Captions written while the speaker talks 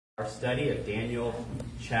Our study of Daniel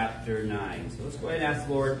chapter 9. So let's go ahead and ask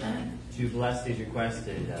the Lord to bless these requests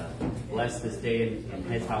and bless this day in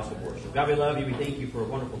His house of worship. God, we love you. We thank you for a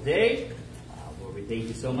wonderful day. Lord, we thank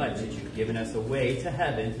you so much that you've given us a way to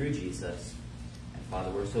heaven through Jesus. And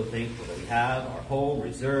Father, we're so thankful that we have our home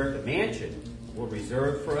reserved, a mansion, Lord,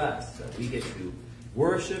 reserved for us. So we get to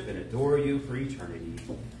worship and adore you for eternity.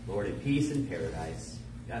 Lord, in peace and paradise.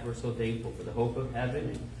 God, we're so thankful for the hope of heaven.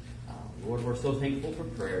 And Lord, we're so thankful for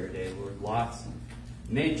prayer today. Lord, lots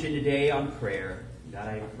mentioned today on prayer. God,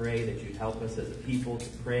 I pray that you'd help us as a people to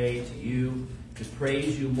pray to you, to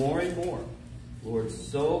praise you more and more. Lord,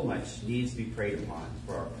 so much needs to be prayed upon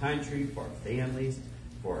for our country, for our families,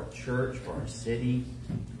 for our church, for our city.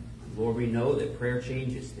 Lord, we know that prayer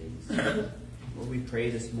changes things. Lord, we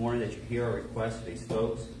pray this morning that you hear our requests for these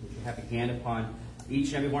folks. Would you have a hand upon each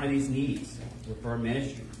and every one of these needs for our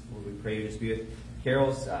ministry. Lord, we pray you just be with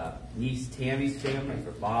Carol's niece Tammy's family,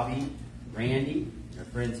 for Bobby, Randy, and our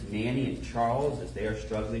friends Manny and Charles as they are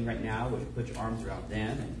struggling right now. Would you put your arms around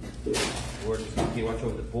them? And Lord, just watch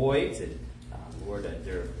over the Boyds and Lord,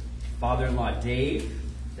 their father-in-law Dave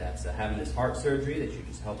that's having this heart surgery, that you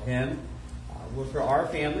just help him. Lord, for our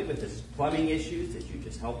family with this plumbing issues, that you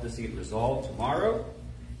just help us to get resolved tomorrow.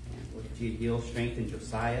 And Lord, that you heal, strengthen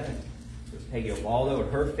Josiah and Peggy Obaldo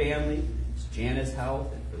and her family. Jana's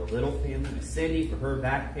health, and for the little family, Miss Cindy for her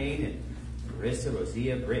back pain, and Marissa,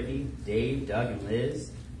 Rosia, Brittany, Dave, Doug, and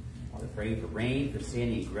Liz. Father, praying for Rain, for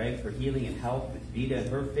Sandy and Greg for healing and health, with Vita and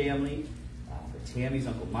her family, for Tammy's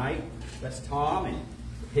Uncle Mike, bless Tom and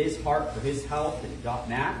for his heart, for his health, and Doc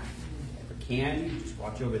Mac, and for Candy, just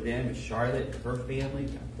watch over them, and Charlotte and her family,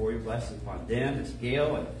 God, pour your blessings upon them, Miss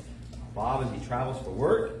Gail and Bob as he travels for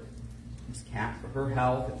work, Miss Kat for her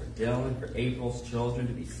health, and for Dylan, for April's children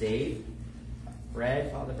to be saved.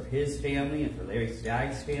 Fred, Father, for his family, and for Larry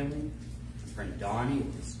Stagg's family, friend Donnie,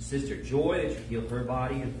 and his sister Joy, that you heal her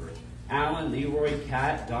body, and for Alan, Leroy,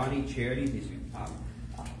 Kat, Donnie, Charity, these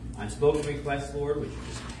unspoken requests, Lord, would you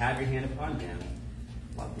just have your hand upon them.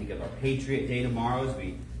 Father, think of our Patriot Day tomorrow as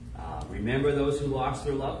we remember those who lost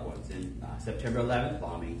their loved ones in September 11th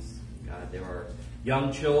bombings. God, there are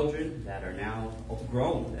young children that are now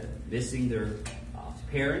grown, that are missing their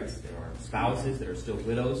parents. There are spouses that are still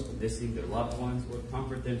widows, missing their loved ones. Lord,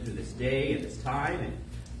 comfort them through this day and this time. And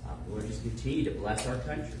Lord, just continue to bless our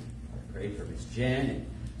country. I pray for Miss Jen and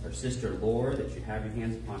her sister Laura, that you have your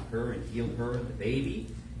hands upon her and heal her and the baby.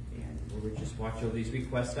 And Lord, just watch over these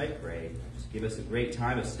requests, I pray. Just give us a great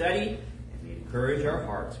time of study and may encourage our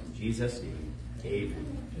hearts. In Jesus' name,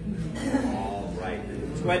 amen. All right.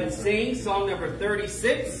 Let's go ahead and sing song number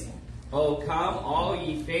 36. Oh, come, all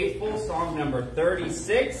ye faithful, song number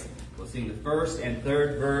 36. We'll sing the first and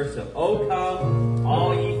third verse of Oh, come,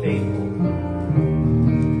 all ye faithful.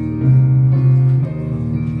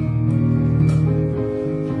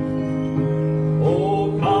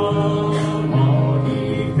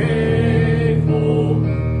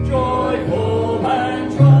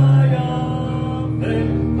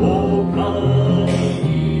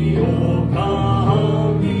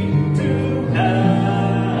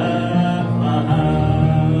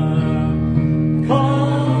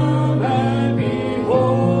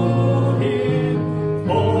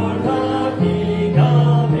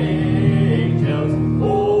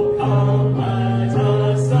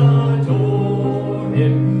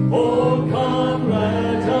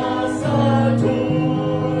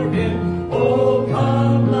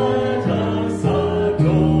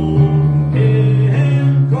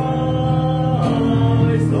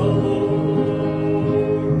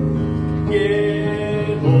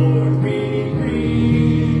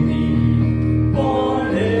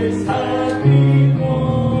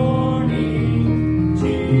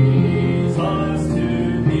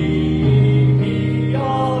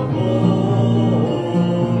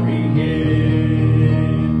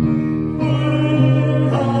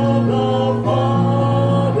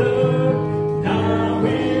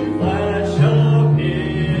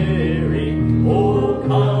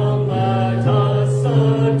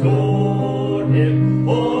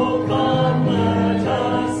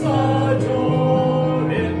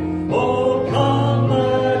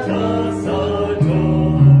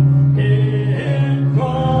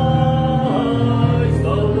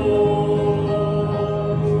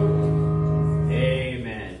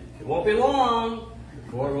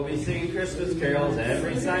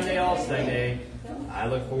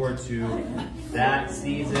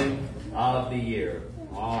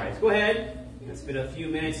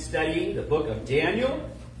 Studying the book of Daniel,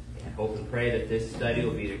 and hope and pray that this study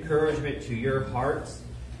will be an encouragement to your hearts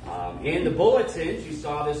In the bulletins you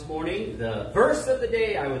saw this morning, the verse of the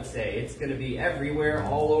day, I would say. It's going to be everywhere,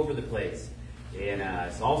 all over the place. And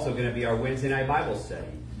it's also going to be our Wednesday night Bible study.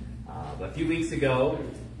 But a few weeks ago,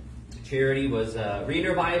 Charity was reading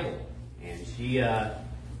her Bible. And she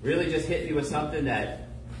really just hit me with something that,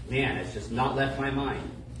 man, it's just not left my mind.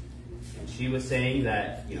 And she was saying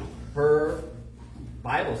that, her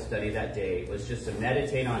Bible study that day was just to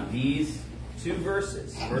meditate on these two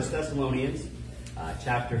verses. 1 Thessalonians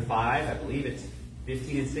chapter 5, I believe it's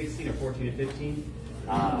 15 and 16 or 14 and 15.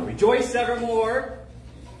 Rejoice evermore,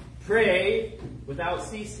 pray without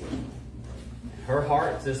ceasing. Her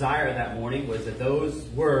heart's desire that morning was that those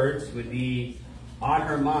words would be on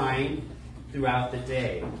her mind throughout the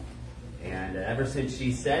day. And ever since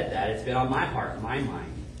she said that, it's been on my heart, my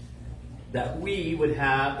mind, that we would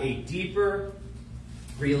have a deeper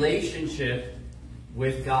relationship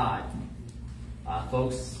with God.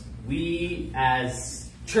 Folks, we as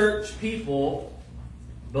church people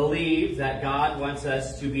believe that God wants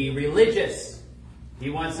us to be religious. He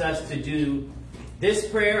wants us to do this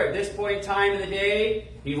prayer at this point in time in the day.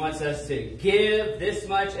 He wants us to give this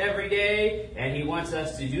much every day. And He wants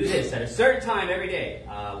us to do this at a certain time every day.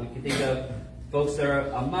 We can think of folks that are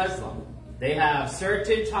a Muslim. They have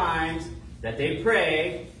certain times that they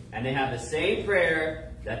pray, and they have the same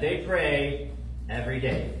prayer that they pray every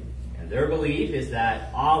day. And their belief is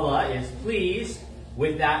that Allah is pleased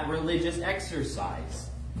with that religious exercise.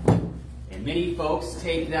 And many folks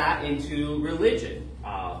take that into religion.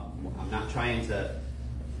 I'm not trying to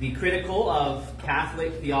be critical of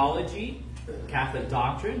Catholic theology, Catholic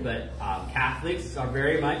doctrine, but Catholics are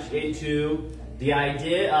very much into the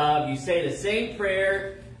idea of you say the same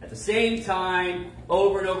prayer at the same time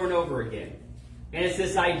over and over and over again. And it's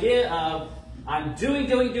this idea of I'm doing,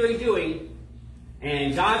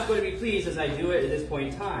 and God's going to be pleased as I do it at this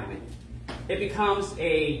point in time. It becomes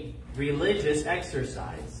a religious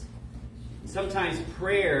exercise. Sometimes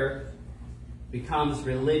prayer becomes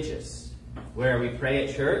religious, where we pray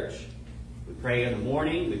at church, we pray in the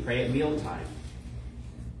morning, we pray at mealtime.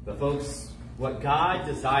 But folks, what God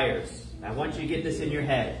desires, I want you to get this in your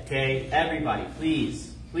head, okay? Everybody,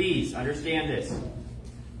 please understand this.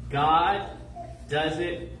 God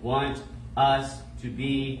doesn't want us to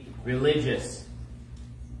be religious.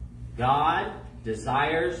 God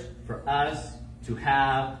desires for us to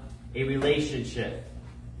have a relationship.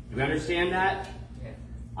 Do you understand that?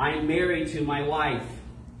 I'm married to my wife.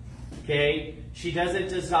 Okay? She doesn't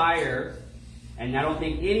desire, and I don't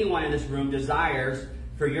think anyone in this room desires,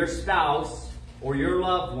 for your spouse or your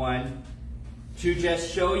loved one to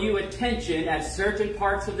just show you attention at certain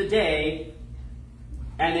parts of the day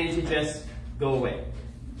and then to just go away.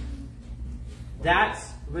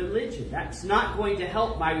 That's religion. That's not going to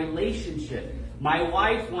help my relationship. My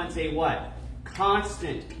wife wants a what?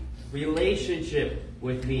 Constant relationship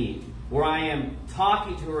with me, where I am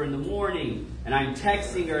talking to her in the morning, and I'm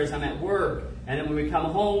texting her as I'm at work, and then when we come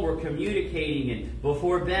home, we're communicating, and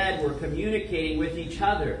before bed, we're communicating with each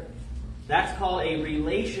other. That's called a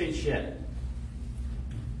relationship.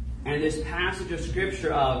 And this passage of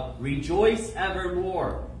Scripture of rejoice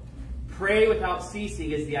evermore, pray without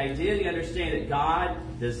ceasing, is the idea to understand that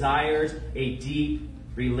God desires a deep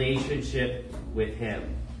relationship with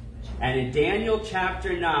Him. And in Daniel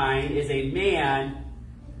chapter 9 is a man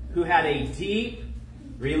who had a deep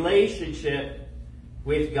relationship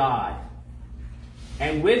with God.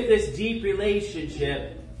 And with this deep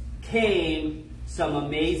relationship came some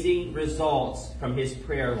amazing results from his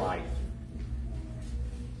prayer life.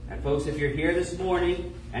 And folks, if you're here this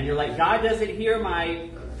morning and you're like, God doesn't hear my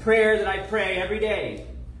prayer that I pray every day.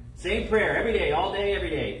 Same prayer every day, all day, every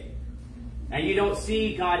day. And you don't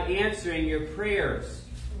see God answering your prayers.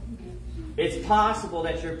 It's possible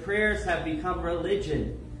that your prayers have become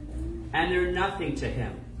religion and they're nothing to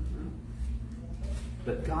Him.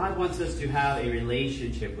 But God wants us to have a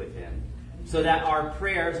relationship with Him so that our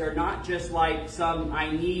prayers are not just like some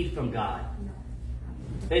I need from God.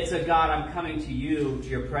 It's a God, I'm coming to you, to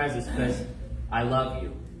your presence, because I love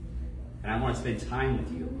you. And I want to spend time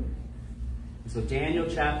with you. So Daniel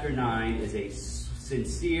chapter 9 is a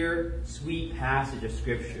sincere, sweet passage of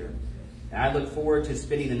Scripture. And I look forward to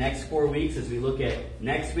spending the next 4 weeks as we look at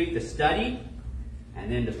next week the study, and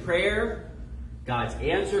then the prayer, God's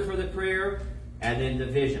answer for the prayer, and then the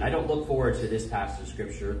vision. I don't look forward to this passage of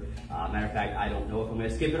Scripture. Matter of fact, I don't know if I'm going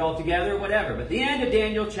to skip it altogether or whatever. But the end of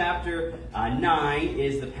Daniel chapter 9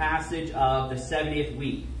 is the passage of the 70th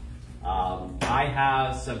week. I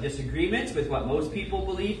have some disagreements with what most people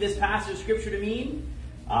believe this passage of Scripture to mean.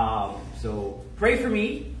 So pray for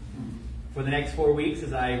me for the next 4 weeks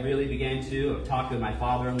as I really begin to talk with my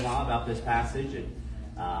father-in-law about this passage. And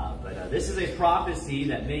But this is a prophecy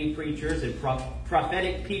that many preachers and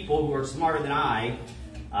prophetic people who are smarter than I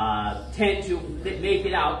tend to make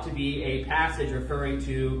it out to be a passage referring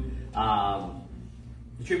to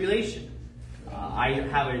the tribulation. I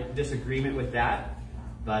have a disagreement with that,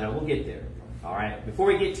 but we'll get there. All right. Before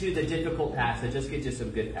we get to the difficult passage, let's get to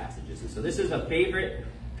some good passages. And so this is a favorite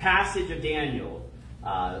passage of Daniel.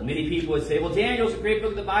 Many people would say, well, Daniel's a great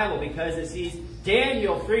book of the Bible because it sees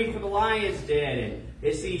Daniel freed from the lion's den, and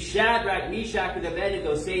it sees Shadrach, Meshach, and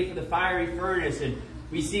Abednego saved from the fiery furnace, and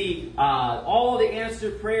we see all the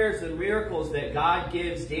answered prayers and miracles that God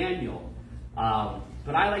gives Daniel.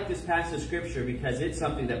 But I like this passage of Scripture because it's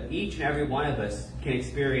something that each and every one of us can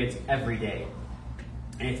experience every day.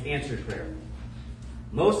 And it's answered prayer.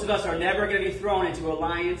 Most of us are never going to be thrown into a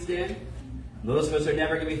lion's den. Most of us are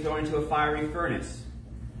never going to be thrown into a fiery furnace.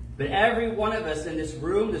 But every one of us in this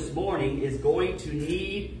room this morning is going to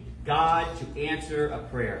need God to answer a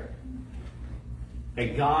prayer.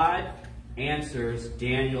 And God answers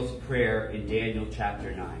Daniel's prayer in Daniel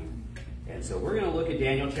chapter 9. And so we're going to look at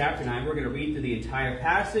Daniel chapter 9. We're going to read through the entire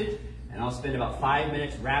passage, and I'll spend about 5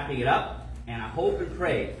 minutes wrapping it up. And I hope and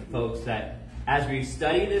pray, folks, that as we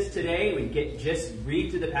study this today, we just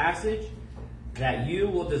read through the passage, that you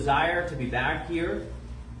will desire to be back here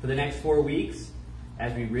for the next 4 weeks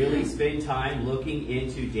as we really spend time looking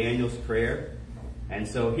into Daniel's prayer. And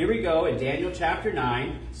so here we go in Daniel chapter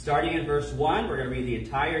 9, starting in verse 1. We're going to read the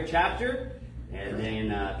entire chapter and then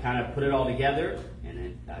kind of put it all together and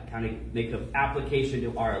then kind of make an application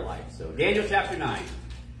to our life. So Daniel chapter 9.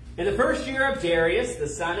 In the first year of Darius, the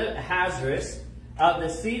son of Ahasuerus, of the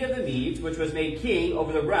seed of the Medes, which was made king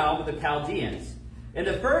over the realm of the Chaldeans. In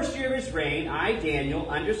the first year of his reign, I, Daniel,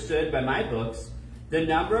 understood by my books the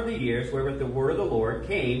number of the years wherewith the word of the Lord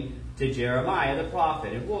came to Jeremiah the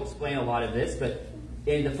prophet. And we'll explain a lot of this, but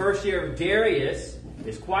in the first year of Darius,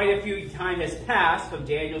 is quite a few time has passed from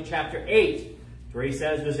Daniel chapter 8, where he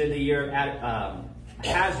says it was in the year of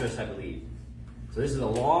Ahasuerus, I believe. So this is a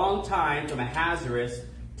long time from Ahasuerus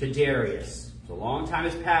to Darius. So a long time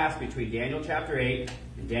has passed between Daniel chapter 8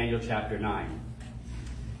 and Daniel chapter 9.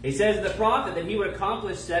 He says to the prophet that he would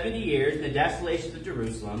accomplish 70 years in the desolations of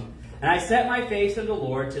Jerusalem. And I set my face unto the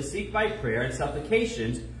Lord to seek by prayer and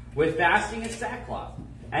supplications with fasting and sackcloth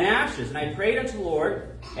and ashes. And I prayed unto the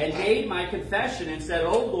Lord and made my confession and said,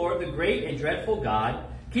 O Lord, the great and dreadful God,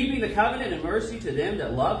 keeping the covenant and mercy to them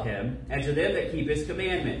that love him and to them that keep his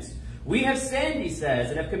commandments. We have sinned, he says,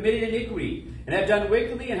 and have committed iniquity, and have done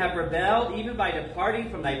wickedly, and have rebelled, even by departing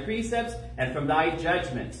from thy precepts and from thy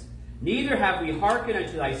judgments. Neither have we hearkened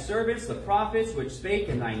unto thy servants, the prophets, which spake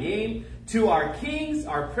in thy name, to our kings,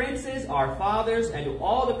 our princes, our fathers, and to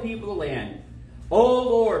all the people of the land. O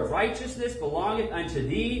Lord, righteousness belongeth unto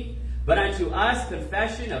thee, but unto us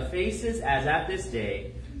confession of faces as at this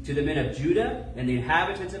day, to the men of Judah and the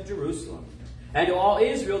inhabitants of Jerusalem, and to all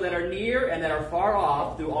Israel that are near and that are far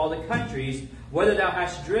off through all the countries, whether thou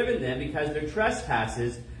hast driven them because of their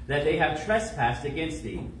trespasses, that they have trespassed against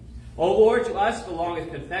thee. O Lord, to us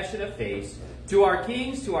belongeth confession of face, to our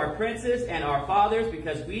kings, to our princes, and our fathers,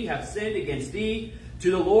 because we have sinned against thee. To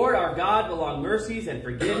the Lord our God belong mercies and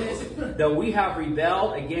forgiveness, though we have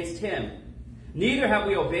rebelled against him. Neither have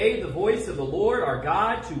we obeyed the voice of the Lord our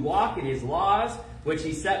God to walk in his laws, which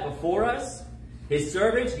he set before us. His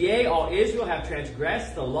servants, yea, all Israel, have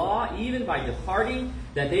transgressed the law, even by departing,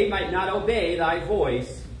 that they might not obey thy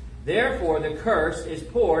voice. Therefore the curse is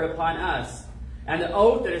poured upon us. And the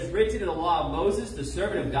oath that is written in the law of Moses, the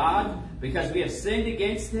servant of God, because we have sinned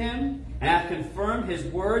against him, and have confirmed his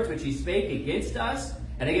words which he spake against us,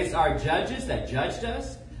 and against our judges that judged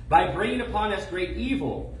us, by bringing upon us great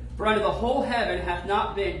evil. For unto the whole heaven hath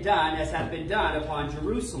not been done as hath been done upon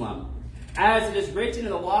Jerusalem. As it is written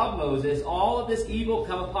in the law of Moses, all of this evil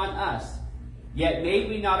come upon us. Yet made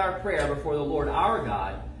we not our prayer before the Lord our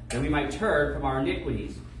God, that we might turn from our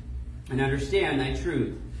iniquities, and understand thy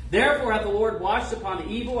truth. Therefore hath the Lord watched upon the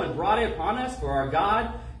evil, and brought it upon us for our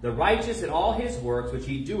God, the righteous in all his works which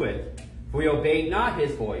he doeth. For we obeyed not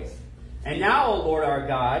his voice. And now, O Lord our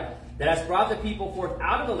God, that hast brought the people forth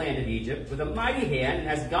out of the land of Egypt with a mighty hand, and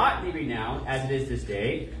hast gotten thee renown, as it is this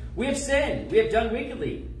day, we have sinned, we have done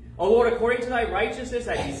wickedly. O Lord, according to thy righteousness,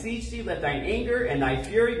 I beseech thee, let thine anger and thy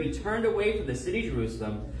fury be turned away from the city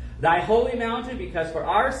Jerusalem, thy holy mountain, because for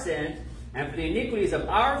our sins and for the iniquities of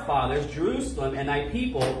our fathers, Jerusalem and thy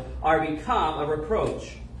people are become a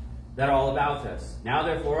reproach that are all about us. Now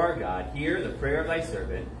therefore, our God, hear the prayer of thy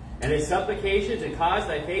servant, and his supplications, and cause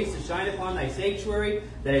thy face to shine upon thy sanctuary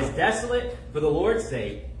that is desolate for the Lord's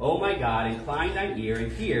sake. O my God, incline thine ear,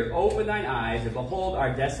 and hear, open thine eyes, and behold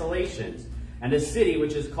our desolations, and the city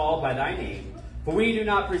which is called by thy name. For we do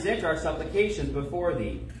not present our supplications before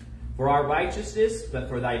thee for our righteousness, but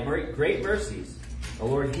for thy great mercies. O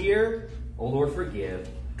Lord, hear. O Lord, forgive.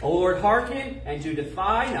 O Lord, hearken, and do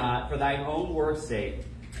defy not for thine own work's sake.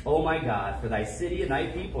 O my God, for thy city and thy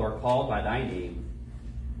people are called by thy name.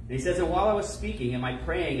 And he says, and while I was speaking, and my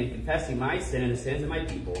praying and confessing my sin and the sins of my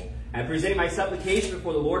people, and presenting my supplication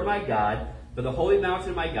before the Lord my God, for the holy mountain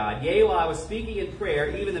of my God, yea, while I was speaking in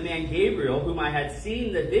prayer, even the man Gabriel, whom I had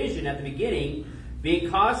seen the vision at the beginning, being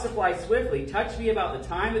caused to fly swiftly, touched me about the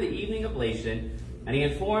time of the evening oblation, and he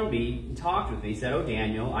informed me and talked with me. He said, O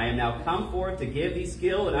Daniel, I am now come forth to give thee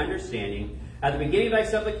skill and understanding. At the beginning of thy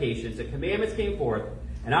supplications, the commandments came forth,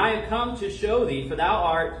 and I am come to show thee, for thou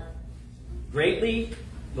art greatly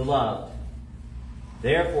beloved.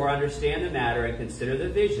 Therefore understand the matter and consider the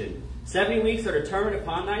vision. 70 weeks are determined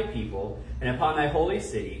upon thy people and upon thy holy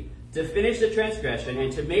city, to finish the transgression,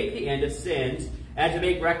 and to make the end of sins, and to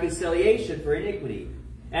make reconciliation for iniquity,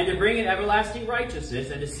 and to bring in everlasting righteousness,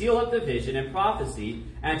 and to seal up the vision and prophecy,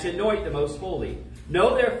 and to anoint the most holy.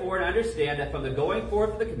 Know therefore and understand that from the going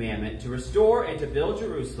forth of the commandment to restore and to build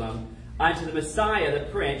Jerusalem unto the Messiah the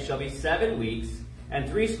Prince shall be 7 weeks, and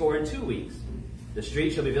 62 weeks. The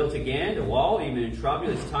street shall be built again, the wall, even in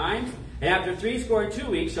troublous times, and after 62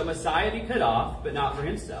 weeks shall Messiah be cut off, but not for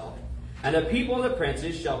himself. And the people of the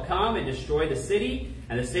princes shall come and destroy the city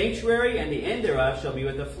and the sanctuary, and the end thereof shall be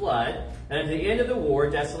with the flood, and at the end of the war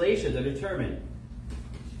desolations are determined.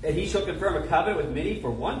 And he shall confirm a covenant with many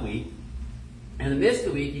for 1 week, and in the midst of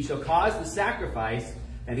the week he shall cause the sacrifice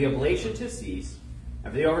and the oblation to cease.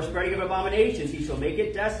 And for the overspreading of abominations he shall make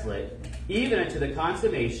it desolate, even unto the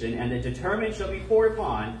consummation, and the determined shall be poured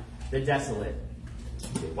upon the desolate.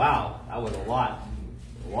 Wow, that was a lot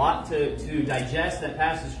to digest, that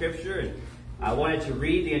passage of Scripture, and I wanted to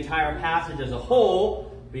read the entire passage as a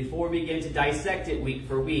whole before we begin to dissect it week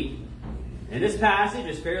for week. And this passage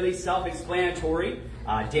is fairly self-explanatory.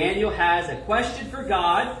 Daniel has a question for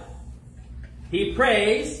God. He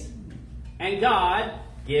prays, and God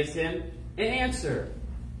gives him an answer.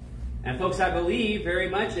 And folks, I believe very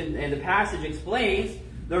much, and the passage explains,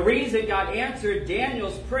 the reason God answered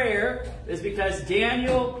Daniel's prayer is because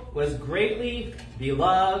Daniel was greatly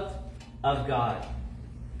beloved of God.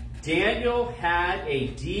 Daniel had a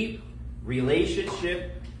deep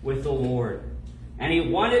relationship with the Lord. And he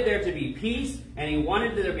wanted there to be peace, and he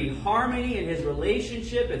wanted there to be harmony in his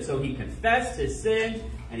relationship, and so he confessed his sins,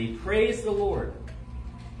 and he praised the Lord.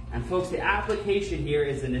 And folks, the application here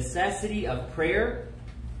is the necessity of prayer,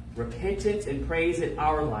 repentance, and praise in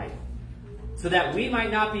our life, so that we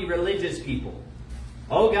might not be religious people.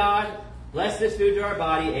 Oh God, bless this food to our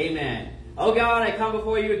body, amen. Oh God, I come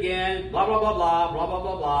before you again, blah, blah, blah, blah, blah, blah,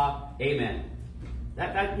 blah, blah, amen.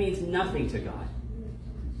 That means nothing to God.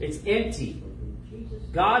 It's empty.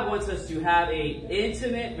 God wants us to have an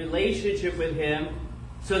intimate relationship with him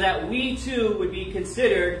so that we too would be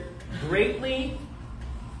considered greatly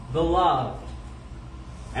beloved.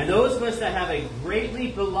 And those of us that have a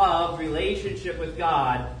greatly beloved relationship with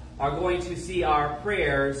God are going to see our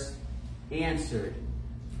prayers answered.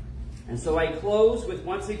 And so I close with,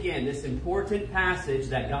 once again, this important passage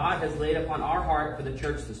that God has laid upon our heart for the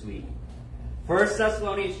church this week. 1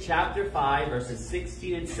 Thessalonians chapter 5, verses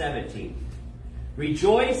 16 and 17.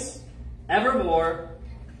 Rejoice evermore,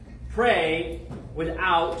 pray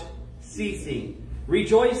without ceasing.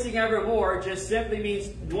 Rejoicing evermore just simply means,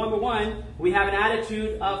 number one, we have an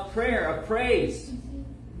attitude of prayer, of praise.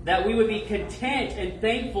 That we would be content and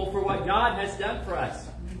thankful for what God has done for us.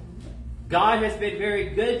 God has been very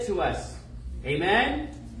good to us. Amen?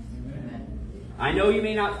 Amen. I know you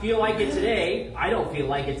may not feel like it today. I don't feel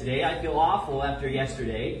like it today. I feel awful after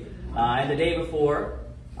yesterday and the day before.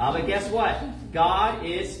 But guess what? God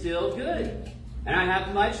is still good. And I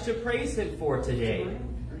have much to praise him for today.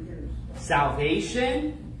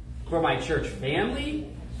 Salvation, for my church family,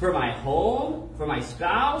 for my home, for my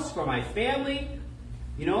spouse, for my family.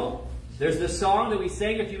 You know, there's this song that we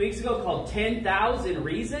sang a few weeks ago called 10,000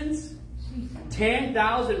 Reasons.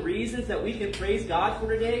 10,000 reasons that we can praise God for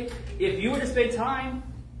today. If you were to spend time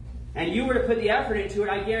and you were to put the effort into it,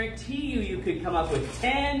 I guarantee you could come up with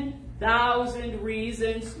 10,000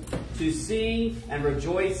 reasons to sing and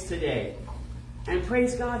rejoice today. And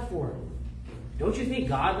praise God for it. Don't you think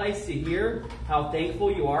God likes to hear how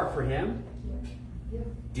thankful you are for him?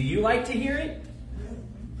 Do you like to hear it?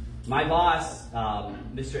 My boss,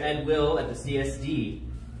 Mr. Ed Will at the CSD,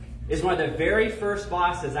 is one of the very first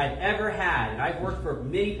bosses I've ever had, and I've worked for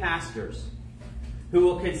many pastors, who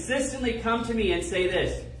will consistently come to me and say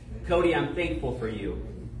this: Cody, I'm thankful for you.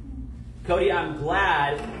 Cody, I'm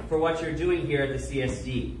glad for what you're doing here at the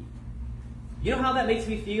CSD. You know how that makes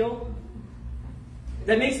me feel?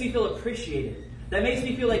 that makes me feel appreciated, that makes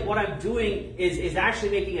me feel like what I'm doing is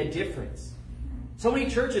actually making a difference. So many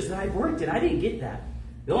churches that I've worked in, I didn't get that.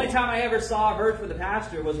 The only time I ever saw or heard from the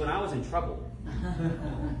pastor was when I was in trouble.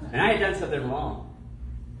 And I had done something wrong.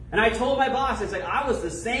 And I told my boss, I said, I was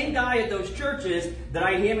the same guy at those churches that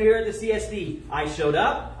I am here at the CSD. I showed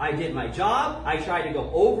up, I did my job, I tried to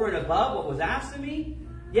go over and above what was asked of me,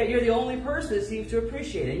 yet you're the only person that seems to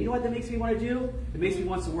appreciate it. And you know what that makes me want to do? It makes me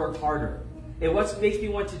want to work harder. It makes me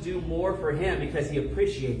want to do more for Him because He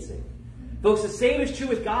appreciates it. Folks, the same is true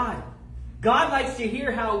with God. God likes to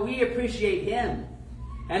hear how we appreciate Him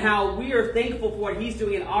and how we are thankful for what He's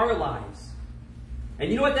doing in our lives. And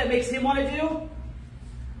you know what that makes Him want to do?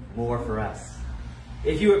 More for us.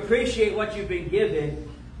 If you appreciate what you've been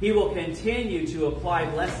given, He will continue to apply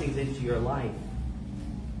blessings into your life.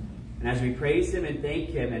 And as we praise Him and thank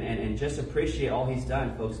Him and just appreciate all He's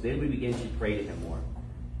done, folks, then we begin to pray to Him more.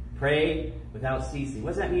 Pray without ceasing. What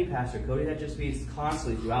does that mean, Pastor Cody? That just means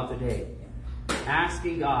constantly throughout the day.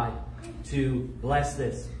 Asking God to bless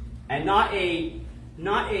this. And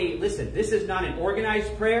listen, this is not an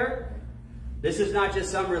organized prayer. This is not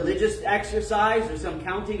just some religious exercise or some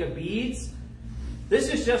counting of beads.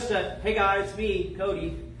 This is just a, hey God, it's me,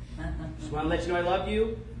 Cody. Just want to let you know I love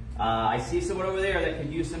you. I see someone over there that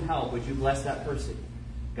could use some help. Would you bless that person?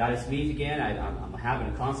 God, it's me again. I'm having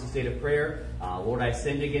a constant state of prayer. Lord, I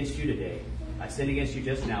sinned against you today. I sinned against you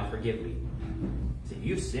just now. Forgive me. So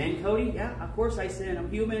you sin, Cody? Yeah, of course I sin.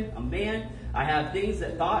 I'm human. I'm man. I have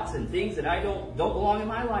thoughts and things that I don't belong in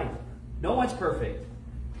my life. No one's perfect.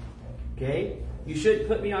 Okay? You shouldn't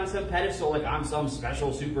put me on some pedestal like I'm some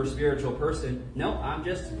special, super spiritual person. No, I'm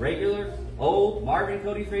just regular, old Marvin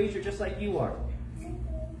Cody Frazier, just like you are.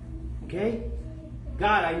 Okay?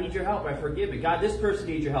 God, I need your help. I forgive me. God, this person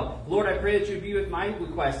needs your help. Lord, I pray that you be with my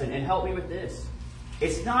request and help me with this.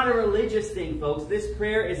 It's not a religious thing, folks. This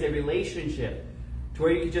prayer is a relationship to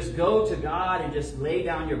where you can just go to God and just lay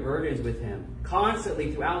down your burdens with Him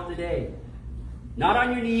constantly throughout the day. Not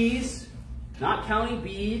on your knees, not counting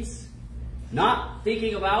beads, not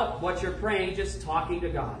thinking about what you're praying, just talking to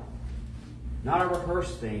God. Not a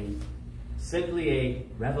rehearsed thing, simply a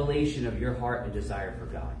revelation of your heart and desire for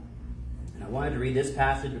God. And I wanted to read this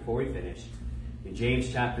passage before we finish in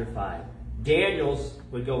James chapter 5. Daniel's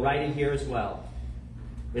would go right in here as well.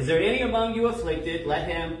 Is there any among you afflicted? Let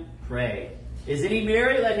him pray. Is any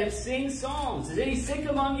merry? Let him sing psalms. Is any sick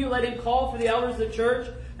among you? Let him call for the elders of the church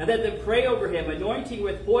and let them pray over him, anointing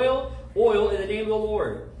with oil in the name of the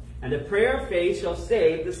Lord. And the prayer of faith shall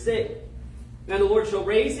save the sick. And the Lord shall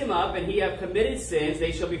raise him up, and he have committed sins,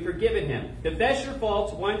 they shall be forgiven him. Confess your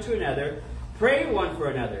faults one to another. Pray one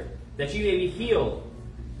for another, that you may be healed.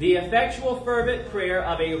 The effectual fervent prayer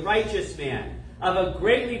of a righteous man, of a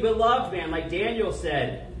greatly beloved man, like Daniel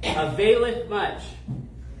said, availeth much.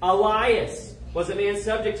 Elias was a man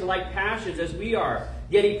subject to like passions as we are.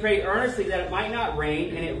 Yet he prayed earnestly that it might not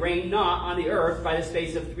rain, and it rained not on the earth by the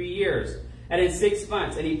space of 3 years. And in 6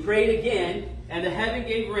 months. And he prayed again, and the heaven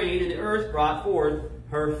gave rain, and the earth brought forth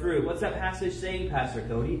her fruit. What's that passage saying, Pastor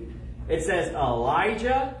Cody? It says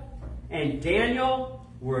Elijah and Daniel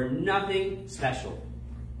were nothing special.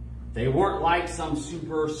 They weren't like some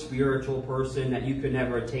super spiritual person that you could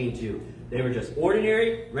never attain to. They were just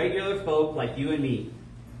ordinary, regular folk like you and me.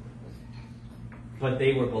 But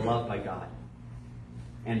they were beloved by God.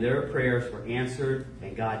 And their prayers were answered,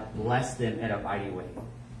 and God blessed them in a mighty way.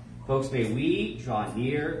 Folks, may we draw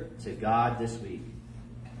near to God this week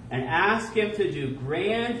and ask Him to do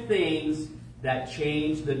grand things that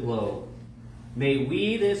change the globe. May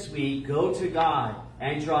we this week go to God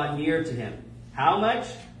and draw near to Him. How much?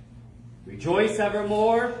 Rejoice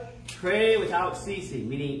evermore, pray without ceasing,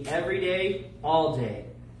 meaning every day, all day.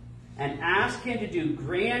 And ask Him to do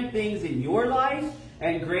grand things in your life,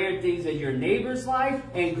 and grand things in your neighbor's life,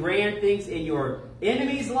 and grand things in your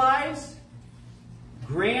enemies' lives.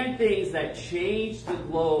 Grand things that change the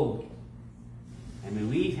globe. And may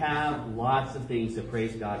we have lots of things to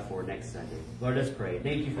praise God for next Sunday. Lord, let's pray.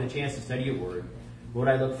 Thank you for the chance to study your word. Lord,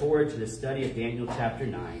 I look forward to the study of Daniel chapter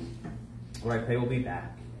 9. Lord, I pray we'll be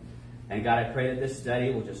back. And God, I pray that this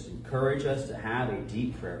study will just encourage us to have a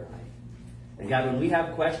deep prayer life. And God, when we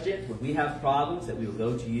have questions, when we have problems, that we will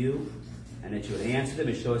go to you and that you would answer them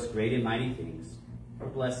and show us great and mighty things.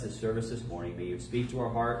 Lord, bless this service this morning. May you speak to our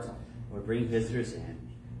hearts. Lord, bring visitors in.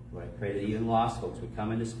 Lord, I pray that even lost folks would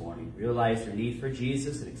come in this morning, realize their need for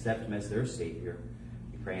Jesus, and accept Him as their Savior.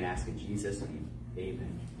 We pray and ask in Jesus' name.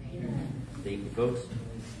 Amen. Amen. Thank you, folks.